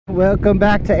Welcome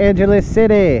back to Angeles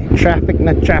City. Traffic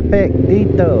na traffic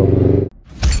dito.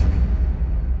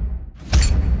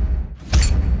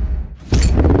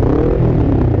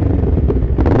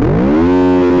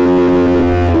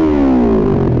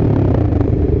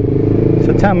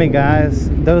 Tell me guys,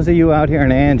 those of you out here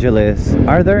in Angeles,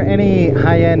 are there any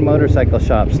high-end motorcycle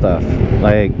shop stuff?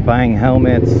 Like buying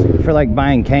helmets, for like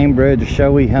buying Cambridge,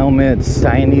 showy helmets,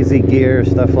 Siamese gear,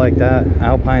 stuff like that,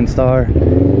 Alpine Star,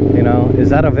 you know, is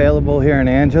that available here in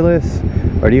Angeles?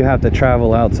 Or do you have to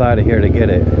travel outside of here to get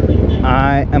it?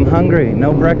 I am hungry,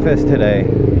 no breakfast today.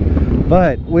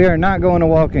 But we are not going to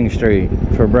Walking Street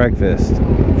for breakfast,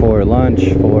 for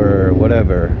lunch, for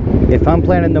whatever. If I'm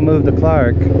planning to move to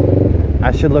Clark,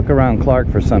 I should look around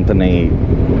Clark for something to eat.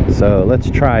 So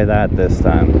let's try that this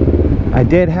time. I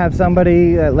did have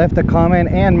somebody that left a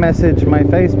comment and messaged my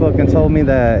Facebook and told me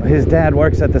that his dad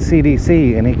works at the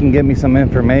CDC and he can give me some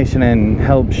information and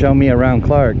help show me around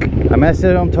Clark. I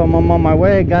messaged him, told him I'm on my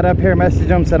way, got up here, messaged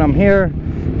him, said I'm here.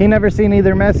 He never seen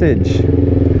either message.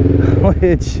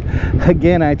 Which,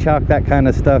 again, I chalk that kind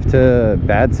of stuff to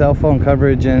bad cell phone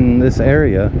coverage in this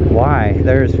area. Why?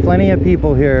 There's plenty of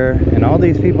people here, and all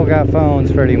these people got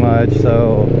phones pretty much,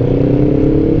 so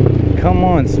come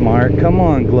on, Smart, come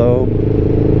on, Globe.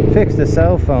 Fix the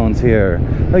cell phones here.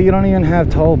 Oh, you don't even have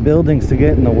tall buildings to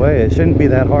get in the way. It shouldn't be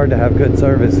that hard to have good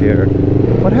service here.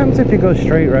 What happens if you go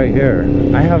straight right here?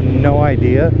 I have no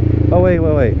idea. Oh, wait.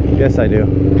 Yes, I do.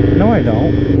 No, I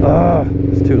don't. Oh,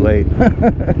 it's too late.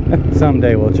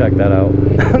 Someday we'll check that out.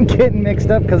 I'm getting mixed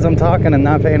up because I'm talking and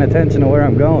not paying attention to where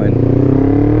I'm going.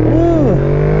 Ooh.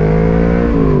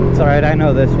 It's all right, I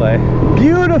know this way.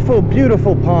 Beautiful,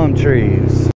 beautiful palm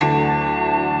trees.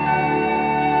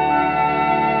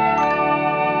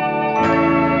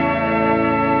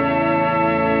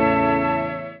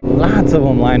 Lots of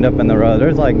them lined up in the road.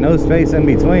 There's like no space in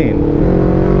between.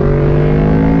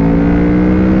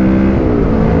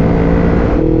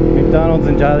 McDonald's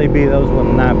and Jollibee, those will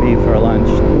not be for lunch.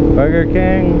 Burger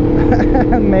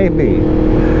King, maybe.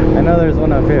 I know there's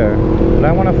one up here, but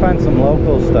I want to find some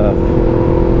local stuff.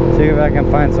 See if I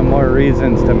can find some more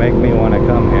reasons to make me want to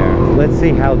come here. Let's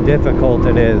see how difficult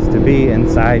it is to be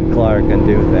inside Clark and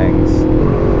do things.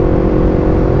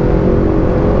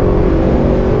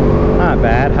 Not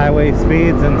bad. Highway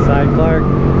speeds inside Clark.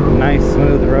 Nice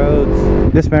smooth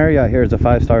roads. This Marriott here is a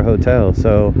 5-star hotel,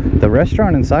 so the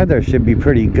restaurant inside there should be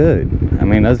pretty good. I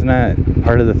mean, isn't that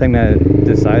part of the thing that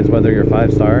decides whether you're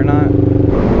 5-star or not?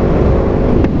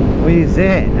 What is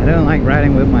it? I don't like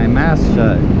riding with my mask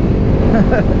shut.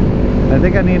 I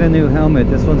think I need a new helmet.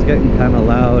 This one's getting kind of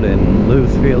loud and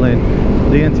loose feeling.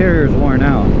 The interior's worn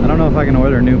out. I don't know if I can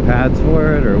order new pads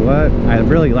for it or what. I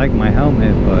really like my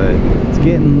helmet, but it's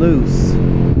getting loose.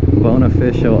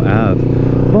 Bonificial Ave.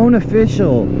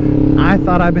 Bonificial. I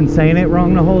thought I've been saying it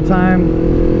wrong the whole time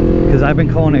because I've been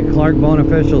calling it Clark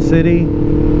Bonificial City,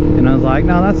 and I was like,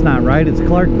 no, that's not right. It's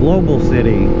Clark Global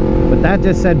City, but that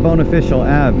just said Bonificial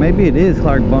Ave. Maybe it is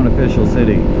Clark Bonificial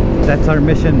City. That's our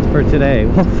mission for today.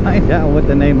 We'll find out what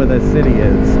the name of the city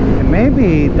is, and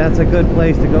maybe that's a good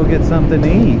place to go get something to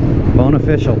eat.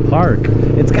 Bonificial Park.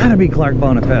 It's got to be Clark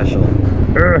Bonificial.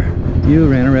 Urgh. You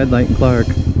ran a red light in Clark.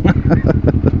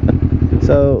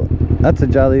 So that's a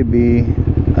Jollibee.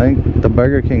 I think the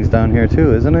Burger King's down here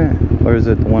too, isn't it? Or is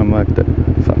it the one like the...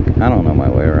 Fuck, I don't know my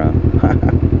way around.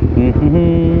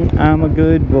 I'm a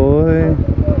good boy.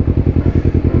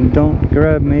 Don't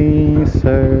grab me,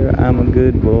 sir. I'm a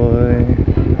good boy.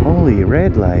 Holy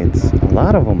red lights. A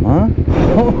lot of them, huh?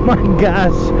 Oh my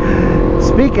gosh.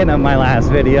 Speaking of my last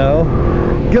video,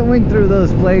 going through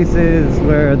those places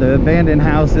where the abandoned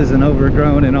houses and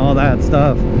overgrown and all that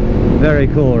stuff. Very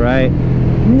cool, right?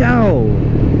 No!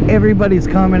 Everybody's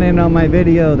commenting on my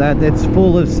video that it's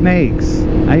full of snakes.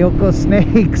 Ayoko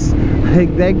snakes.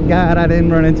 Like, thank God I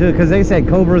didn't run into it because they said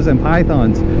cobras and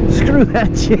pythons. Screw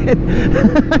that shit.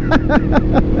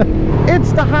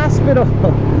 It's the hospital.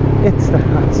 It's the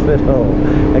hospital.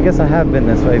 I guess I have been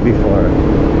this way before.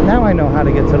 Now I know how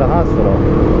to get to the hospital.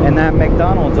 And that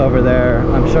McDonald's over there,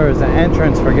 I'm sure, is the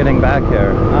entrance for getting back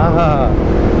here. Aha.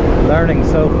 Learning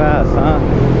so fast, huh?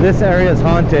 This area is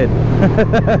haunted.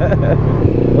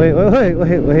 Wait.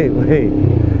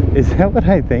 Is that what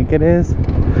I think it is?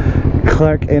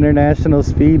 Clark International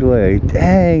Speedway.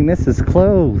 Dang, this is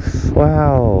close.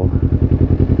 Wow.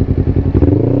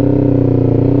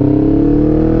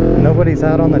 Nobody's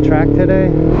out on the track today.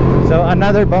 So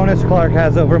another bonus Clark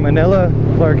has over Manila,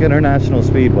 Clark International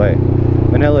Speedway.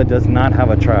 Manila does not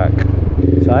have a track.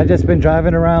 So I just been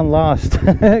driving around lost,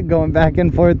 going back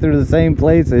and forth through the same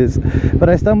places, but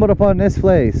I stumbled upon this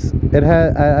place. It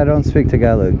had, I don't speak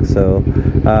Tagalog, so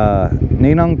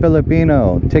Ninong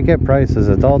Filipino. Ticket prices: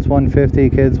 adults 150,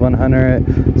 kids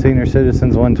 100, senior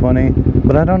citizens 120.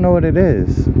 But I don't know what it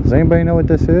is. Does anybody know what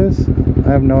this is?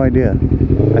 I have no idea.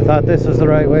 I thought this was the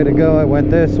right way to go. I went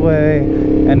this way,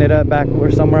 ended up back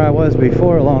where somewhere I was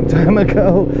before a long time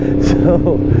ago.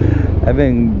 So I've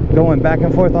been going back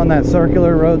and forth on that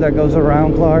circular road that goes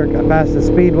around Clark. I passed the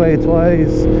Speedway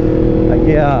twice.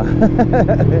 Yeah.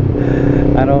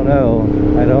 I don't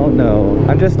know.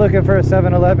 I'm just looking for a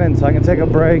 7-Eleven so I can take a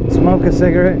break, smoke a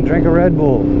cigarette, and drink a Red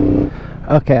Bull.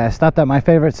 Okay, I stopped at my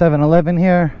favorite 7-Eleven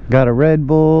here. Got a Red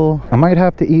Bull. I might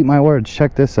have to eat my words.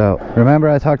 Check this out. Remember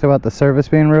I talked about the service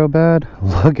being real bad?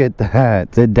 Look at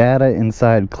that. The data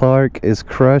inside Clark is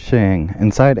crushing.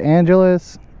 Inside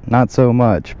Angeles, not so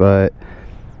much, but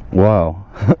wow.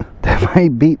 That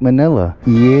might beat Manila.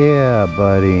 Yeah,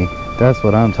 buddy. That's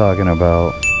what I'm talking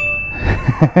about.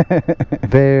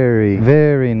 Very,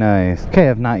 very nice. Okay,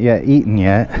 I've not yet eaten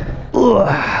yet.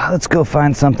 Ugh, let's go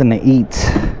find something to eat.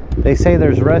 They say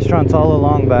there's restaurants all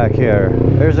along back here.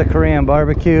 There's a Korean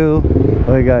barbecue. What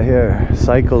do we got here?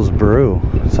 Cycles Brew.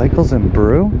 Cycles and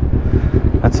Brew?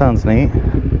 That sounds neat.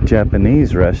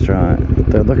 Japanese restaurant.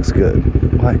 That looks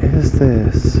good. What is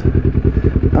this?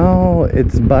 Oh,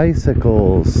 it's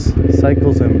bicycles.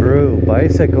 Cycles and Brew.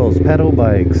 Bicycles, pedal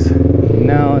bikes.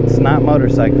 No, it's not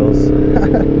motorcycles.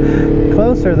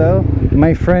 Closer though.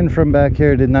 My friend from back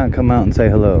here did not come out and say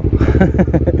hello.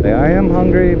 I am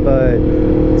hungry, but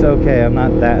it's okay. I'm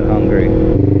not that hungry.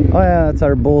 Oh yeah, that's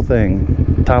our bull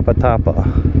thing. Tapa Tapa.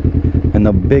 And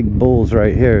the big bulls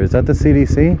right here. Is that the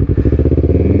CDC?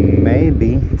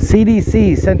 Maybe.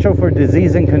 CDC, Central for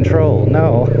Disease and Control.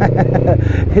 No,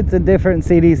 it's a different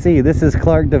CDC. This is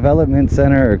Clark Development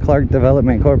Center or Clark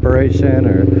Development Corporation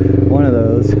or one of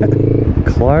those.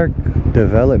 Clark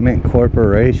Development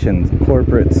Corporation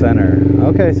Corporate Center.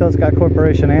 Okay, so it's got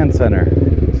corporation and center.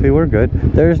 See, we're good.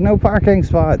 There's no parking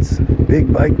spots.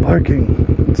 Big bike parking.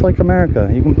 It's like America.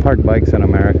 You can park bikes in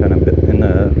America in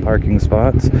the parking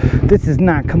spots. This is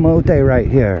not Camote right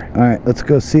here. All right, let's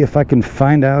go see if I can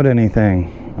find out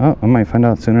anything. Oh, I might find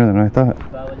out sooner than I thought.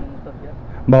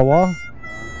 Bawal?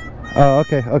 Oh,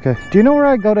 okay, okay. Do you know where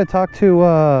I go to talk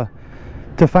to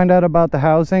find out about the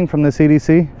housing from the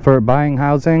CDC for buying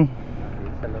housing?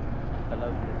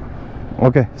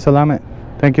 Okay, salamat.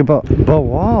 Thank you,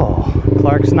 Bawal.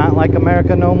 Clark's not like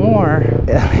America no more.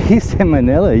 At least in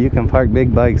Manila, you can park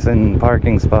big bikes in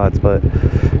parking spots, but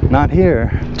not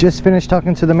here. Just finished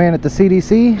talking to the man at the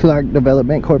CDC, Clark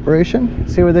Development Corporation.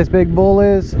 See where this big bull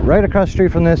is? Right across the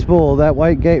street from this bull, that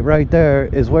white gate right there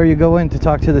is where you go in to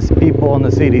talk to the people on the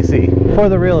CDC for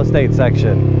the real estate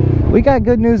section. We got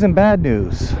good news and bad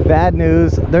news. Bad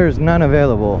news, there's none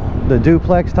available. The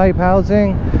duplex type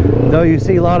housing, though you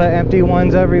see a lot of empty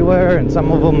ones everywhere, and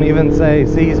some of them even say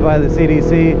seized by the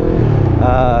CDC,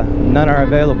 none are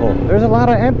available. There's a lot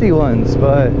of empty ones,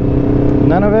 but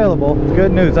none available.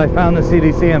 Good news, I found the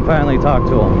CDC and finally talked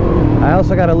to them. I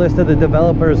also got a list of the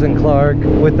developers in Clark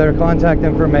with their contact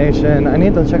information. I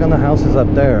need to check on the houses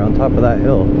up there on top of that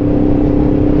hill.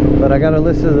 But I got a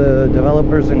list of the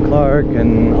developers in Clark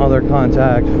and all their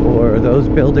contact for those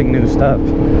building new stuff.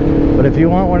 But if you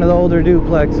want one of the older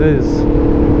duplexes,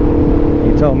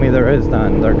 you told me there is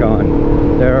none. They're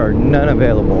gone. There are none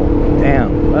available.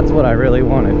 Damn, that's what I really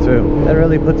wanted too. That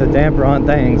really puts a damper on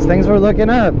things. Things were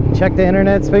looking up. Check the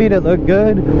internet speed, it looked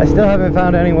good. I still haven't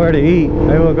found anywhere to eat.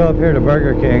 Maybe we'll go up here to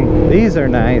Burger King. These are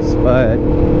nice, but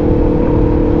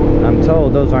I'm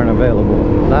told those aren't available.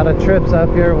 A lot of trips up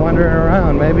here wandering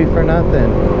around, maybe for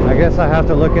nothing. I guess I have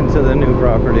to look into the new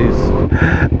properties.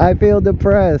 I feel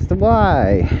depressed.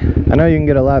 Why? I know you can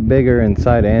get a lot bigger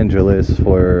inside Angeles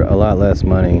for a lot less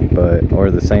money,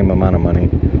 or the same amount of money.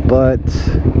 But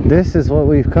this is what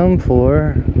we've come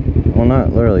for. Well,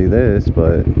 not literally this,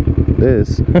 but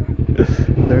this.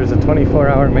 There's a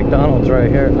 24-hour McDonald's right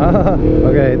here.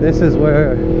 Okay, this is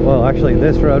where, well, actually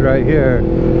this road right here,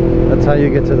 that's how you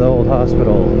get to the old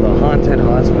hospital, the haunted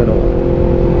hospital.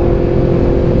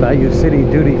 Value City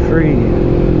duty free,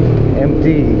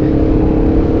 empty.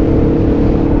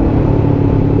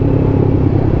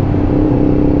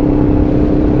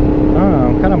 Oh,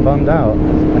 I'm kind of bummed out.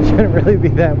 I shouldn't really be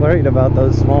that worried about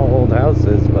those small old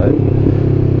houses, but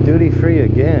duty free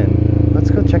again. Let's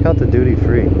go check out the duty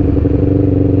free.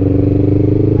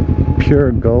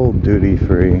 Pure gold duty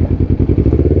free.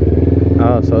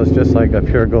 Oh, so it's just like a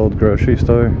pure gold grocery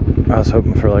store. I was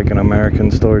hoping for like an American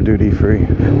store, duty free.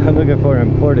 I'm looking for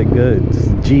imported goods.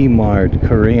 G-Mart,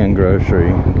 Korean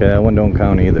grocery. Okay, that one don't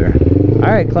count either.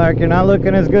 All right, Clark, you're not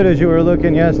looking as good as you were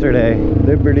looking yesterday.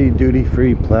 Liberty Duty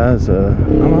Free Plaza.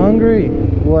 I'm hungry.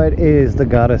 What is the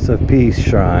Goddess of Peace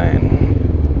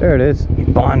shrine? There it is.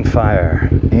 Bonfire.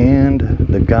 And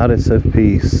the Goddess of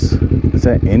Peace. Is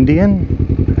that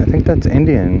Indian? I think that's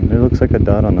Indian. It looks like a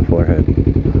dot on the forehead.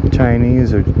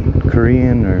 Chinese or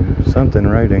Korean or something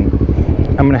writing.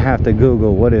 I'm gonna have to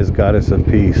Google what is Goddess of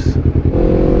Peace.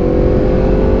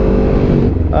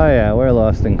 Oh yeah, we're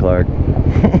lost in Clark.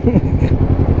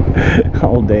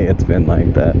 All day it's been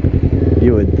like that.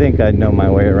 You would think I'd know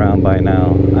my way around by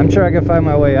now. I'm sure I could find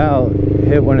my way out,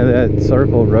 hit one of that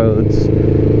circle roads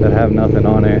that have nothing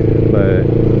on it, but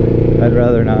I'd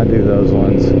rather not do those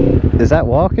ones. Is that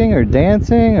walking or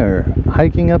dancing or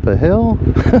hiking up a hill?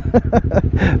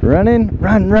 Running?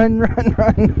 Run, run, run,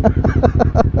 run.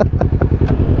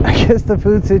 I guess the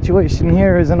food situation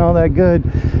here isn't all that good.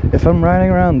 If I'm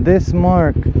riding around this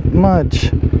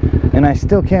much and I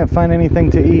still can't find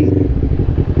anything to eat.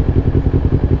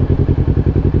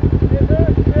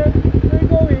 Where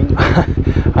going?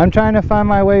 I'm trying to find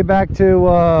my way back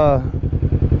to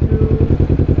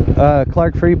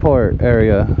Clark Freeport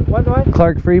area. What?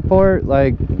 Clark Freeport,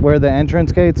 like where the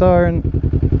entrance gates are in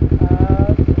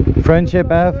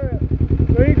Friendship Ave.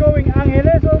 Where are you going?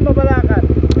 Angeles or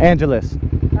Mabalacan? Angeles.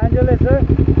 Angeles, sir.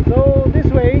 So this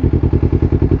way,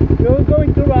 you're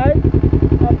going to right.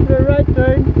 After right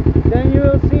turn, then you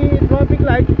will see a traffic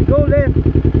light. Go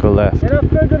left. Go left. And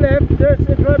after the left, there's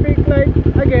a traffic light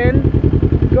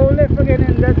again. Go left again,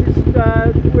 and that is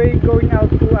the way going out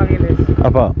to Angeles.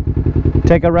 Up.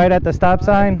 Take a right at the stop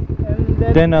sign,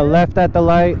 And then a left at the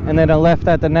light, and then a left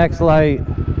at the next light.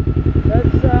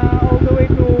 That's all the way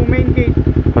to main gate.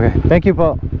 Okay, thank you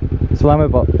po.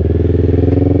 Salamat po.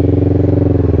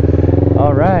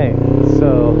 Alright,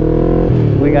 so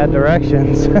we got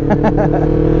directions.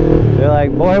 They're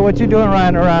like, boy, what you doing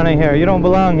riding around in here? You don't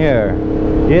belong here.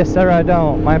 Yes sir, I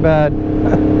don't, my bad.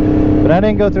 But I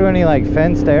didn't go through any like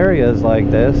fenced areas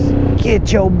like this.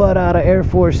 Get your butt out of Air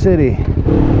Force City.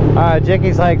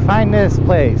 Jinky's like, find this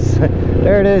place.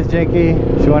 There it is, Jinky.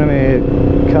 She wanted me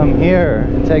to come here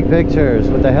and take pictures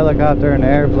with the helicopter and the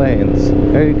airplanes.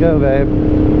 There you go, babe.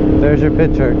 There's your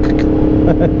picture.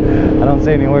 I don't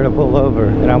see anywhere to pull over,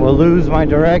 and I will lose my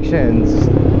directions.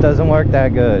 It doesn't work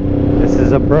that good. This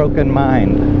is a broken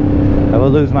mind. I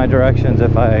will lose my directions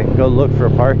if I go look for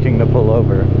parking to pull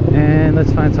over. And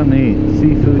let's find something to eat.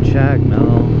 Seafood shack,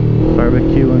 no.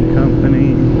 Barbecue and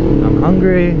Company. I'm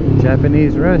hungry.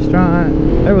 Japanese restaurant.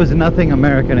 There was nothing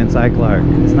American inside Clark.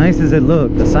 As nice as it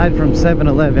looked, aside from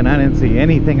 7-Eleven, I didn't see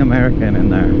anything American in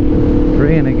there.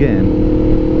 Korean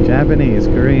again. Japanese,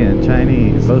 Korean,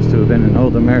 Chinese. Supposed to have been an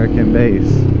old American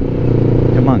base.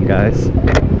 Come on, guys.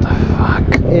 Fuck.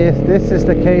 If this is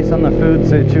the case on the food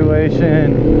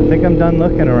situation, I think I'm done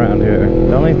looking around here.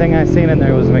 The only thing I seen in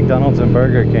there was McDonald's and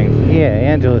Burger King. Yeah,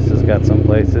 Angeles has got some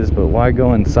places, but why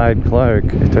go inside Clark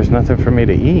if there's nothing for me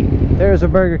to eat? There's a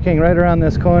Burger King right around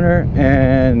this corner,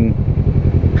 and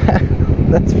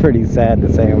that's pretty sad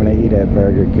to say I'm gonna eat at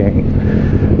Burger King.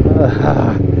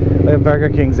 We have Burger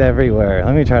Kings everywhere.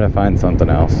 Let me try to find something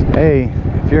else. Hey,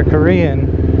 if you're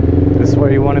Korean, this is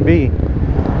where you want to be.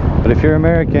 But if you're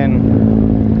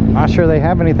American, not sure they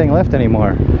have anything left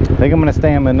anymore. I think I'm gonna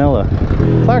stay in Manila.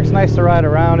 Clark's nice to ride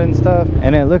around and stuff,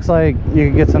 and it looks like you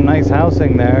could get some nice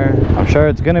housing there. I'm sure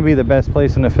it's gonna be the best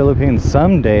place in the Philippines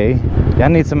someday. Y'all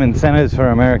need some incentives for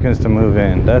Americans to move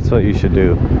in. That's what you should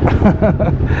do.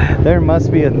 There must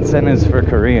be incentives for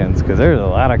Koreans, because there's a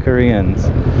lot of Koreans,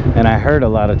 and I heard a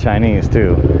lot of Chinese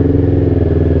too.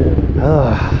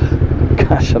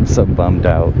 Gosh, I'm so bummed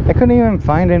out. I couldn't even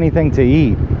find anything to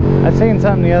eat. I seen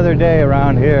something the other day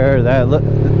around here that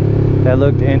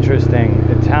looked interesting.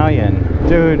 Italian.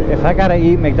 Dude, if I gotta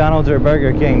eat McDonald's or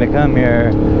Burger King to come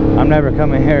here, I'm never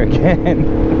coming here again.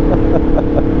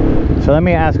 So let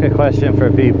me ask a question for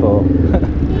people.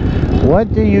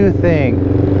 What do you think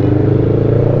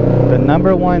the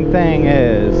 #1 thing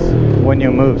is when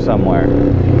you move somewhere?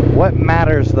 What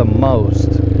matters the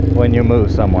most when you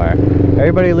move somewhere?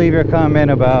 Everybody leave your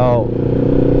comment about,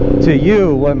 to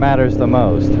you, what matters the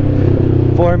most.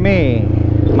 For me,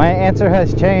 my answer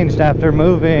has changed after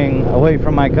moving away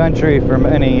from my country for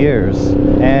many years,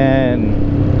 and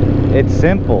it's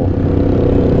simple.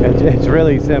 It's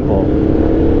really simple.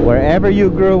 Wherever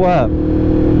you grew up,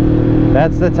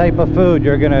 That's the type of food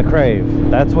you're gonna crave.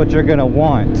 That's what you're gonna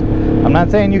want. I'm not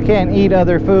saying you can't eat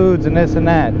other foods and this and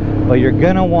that, but you're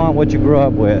gonna want what you grew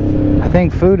up with. I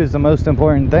think food is the most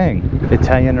important thing.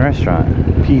 Italian restaurant,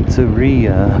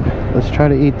 pizzeria. Let's try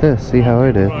to eat this, see how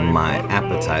it is. My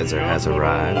appetizer has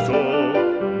arrived.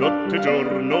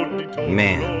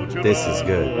 Man, this is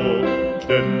good.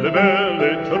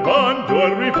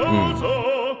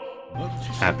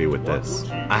 Happy with this.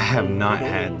 I have not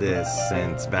had this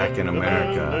since back in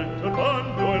America.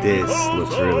 This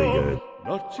looks really good.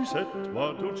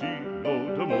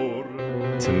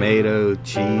 Tomato,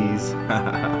 cheese.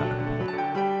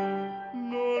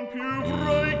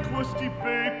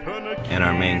 And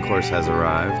our main course has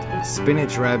arrived.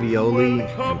 Spinach ravioli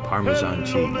and Parmesan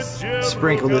cheese.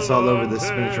 Sprinkle this all over the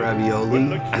spinach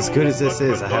ravioli. As good as this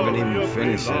is, I haven't even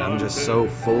finished it. I'm just so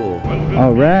full.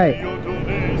 All right.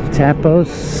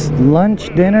 Tapos,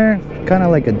 lunch, dinner, kind of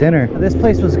like a dinner. This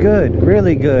place was good,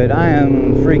 really good. I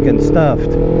am freaking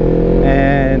stuffed.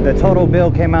 And the total bill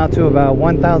came out to about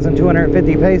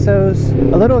 1,250 pesos.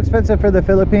 A little expensive for the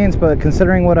Philippines, but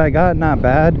considering what I got, not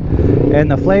bad.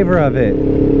 And the flavor of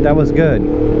it, that was good.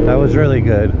 That was really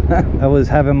good. I was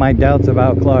having my doubts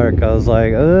about Clark. I was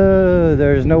like, oh,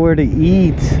 there's nowhere to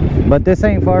eat. But this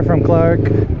ain't far from Clark.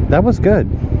 That was good.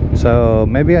 So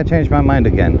maybe I changed my mind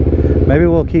again. Maybe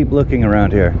we'll keep looking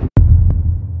around here.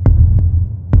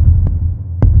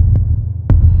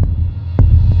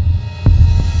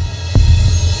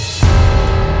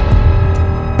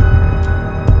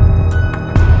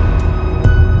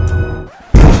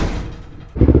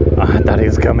 I thought he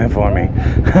was coming for me.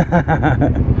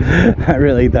 I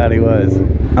really thought he was.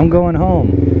 I'm going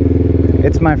home.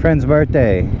 It's my friend's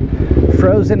birthday.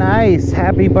 Frozen Ice.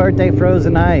 Happy birthday,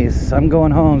 Frozen Ice. I'm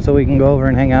going home so we can go over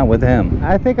and hang out with him.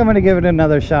 I think I'm going to give it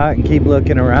another shot and keep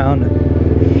looking around.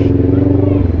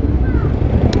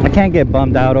 I can't get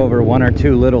bummed out over one or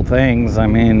two little things. I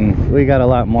mean, we got a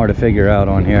lot more to figure out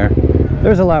on here.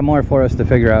 There's a lot more for us to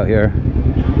figure out here.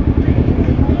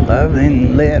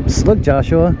 Loving lips. Look,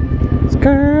 Joshua. It's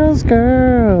girls,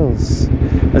 girls.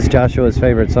 That's Joshua's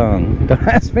favorite song. Don't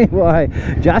ask me why.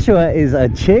 Joshua is a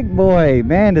chick boy.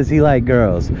 Man, does he like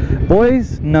girls.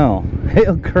 Boys, no.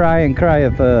 He'll cry and cry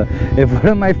if one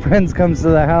of my friends comes to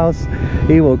the house.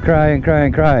 He will cry and cry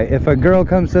and cry. If a girl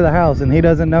comes to the house and he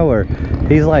doesn't know her,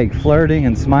 he's like flirting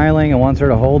and smiling and wants her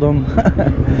to hold him.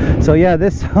 So yeah,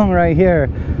 this song right here,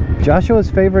 Joshua's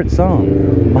favorite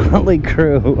song, Motley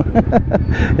Crue.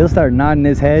 He'll start nodding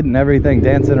his head and everything,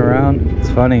 dancing around. It's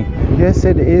funny. Yes,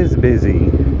 it is busy.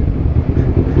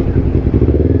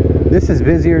 This is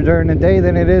busier during the day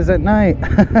than it is at night.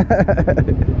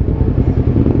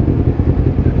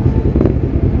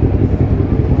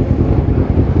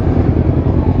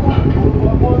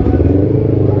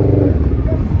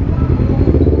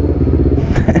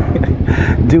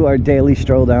 Do our daily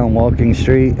stroll down Walking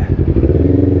Street.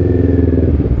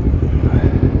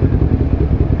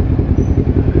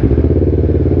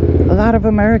 A lot of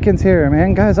Americans here,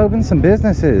 man. Guys, open some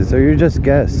businesses, or you're just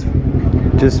guests,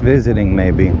 just visiting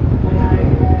maybe.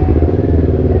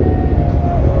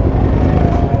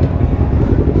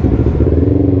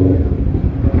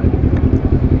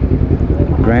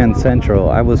 Grand Central.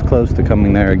 I was close to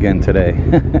coming there again today.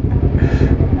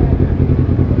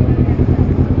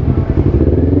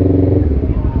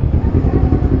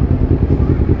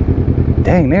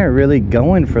 Dang, they're really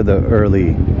going for the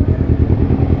early.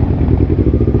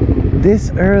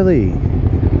 This early.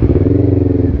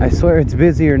 I swear it's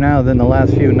busier now than the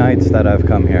last few nights that I've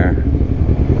come here.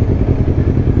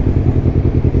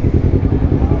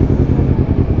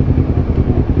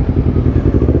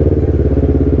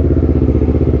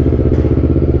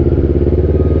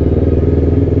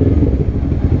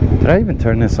 Did I even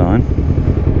turn this on?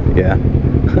 Yeah.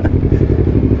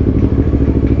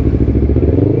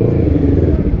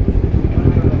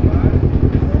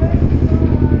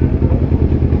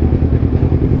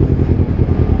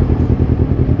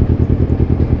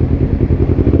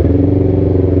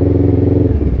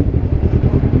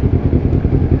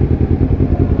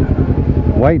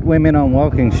 White women on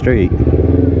Walking Street.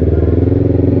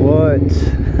 What?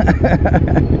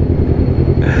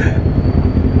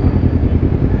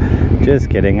 Just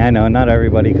kidding. I know not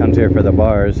everybody comes here for the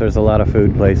bars. There's a lot of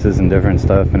food places and different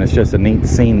stuff, and it's just a neat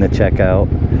scene to check out,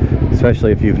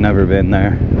 especially if you've never been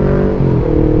there.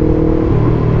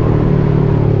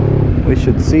 We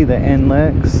should see the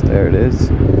NLEX. There it is.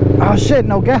 Oh shit,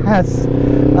 no gas!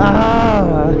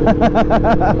 Ah!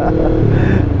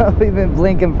 We've been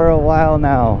blinking for a while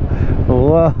now.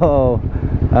 Whoa.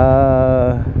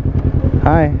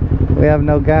 Hi. We have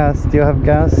no gas. Do you have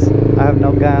gas? I have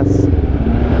no gas.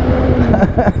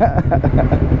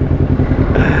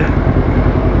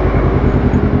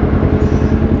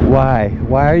 Why?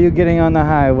 Why are you getting on the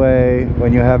highway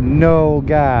when you have no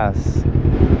gas? Sir,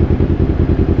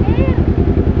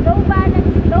 low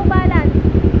balance, low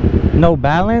balance. No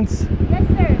balance? Yes,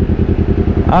 sir.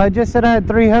 I just said I had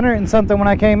 300 and something when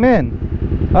I came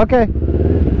in. Okay.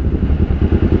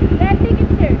 Red ticket,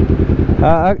 sir.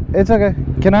 It's okay.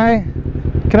 Can I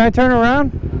turn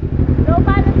around? Low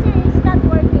balance, sir. It's not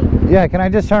working. Yeah, can I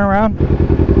just turn around?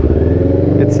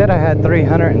 It said I had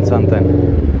 300 and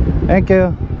something. Thank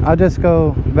you. I'll just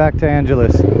go back to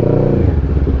Angeles.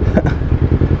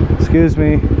 Excuse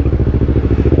me.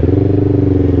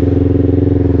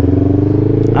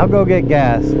 I'll go get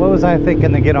gas. What was I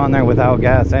thinking to get on there without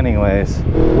gas anyways?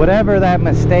 Whatever that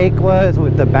mistake was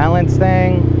with the balance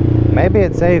thing, maybe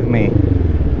it saved me.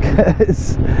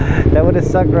 Because that would have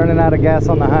sucked running out of gas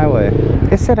on the highway.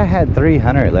 It said I had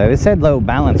 300. It said low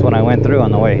balance when I went through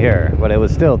on the way here, but it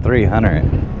was still 300.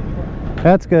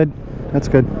 That's good. That's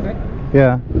good. Okay.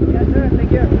 Yeah. Yes, sir.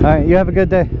 Thank you. All right, you have a good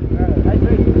day. Nice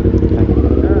race.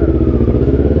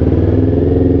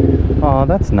 Oh,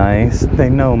 that's nice. They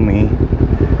know me.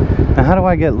 Now, how do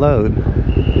I get load?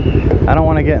 I don't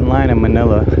want to get in line in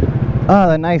Manila. Oh,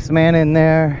 the nice man in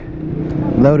there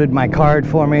loaded my card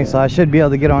for me, so I should be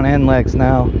able to get on NLEX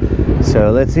now.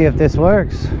 So let's see if this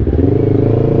works.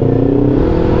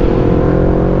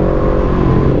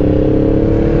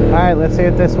 All right, let's see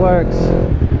if this works.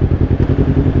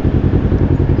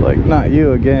 Like, not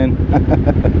you again.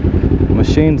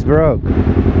 Machine's broke.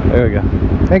 There we go.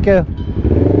 Thank you.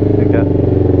 Thank you.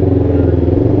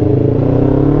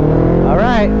 All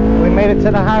right, we made it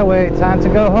to the highway. Time to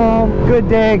go home. Good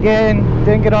day again.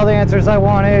 Didn't get all the answers I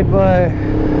wanted, but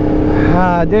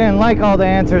didn't like all the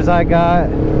answers I got.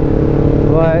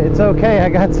 But it's okay, I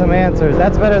got some answers.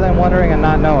 That's better than wondering and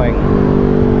not knowing.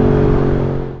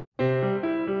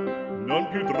 Non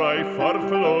più tra i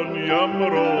farfalli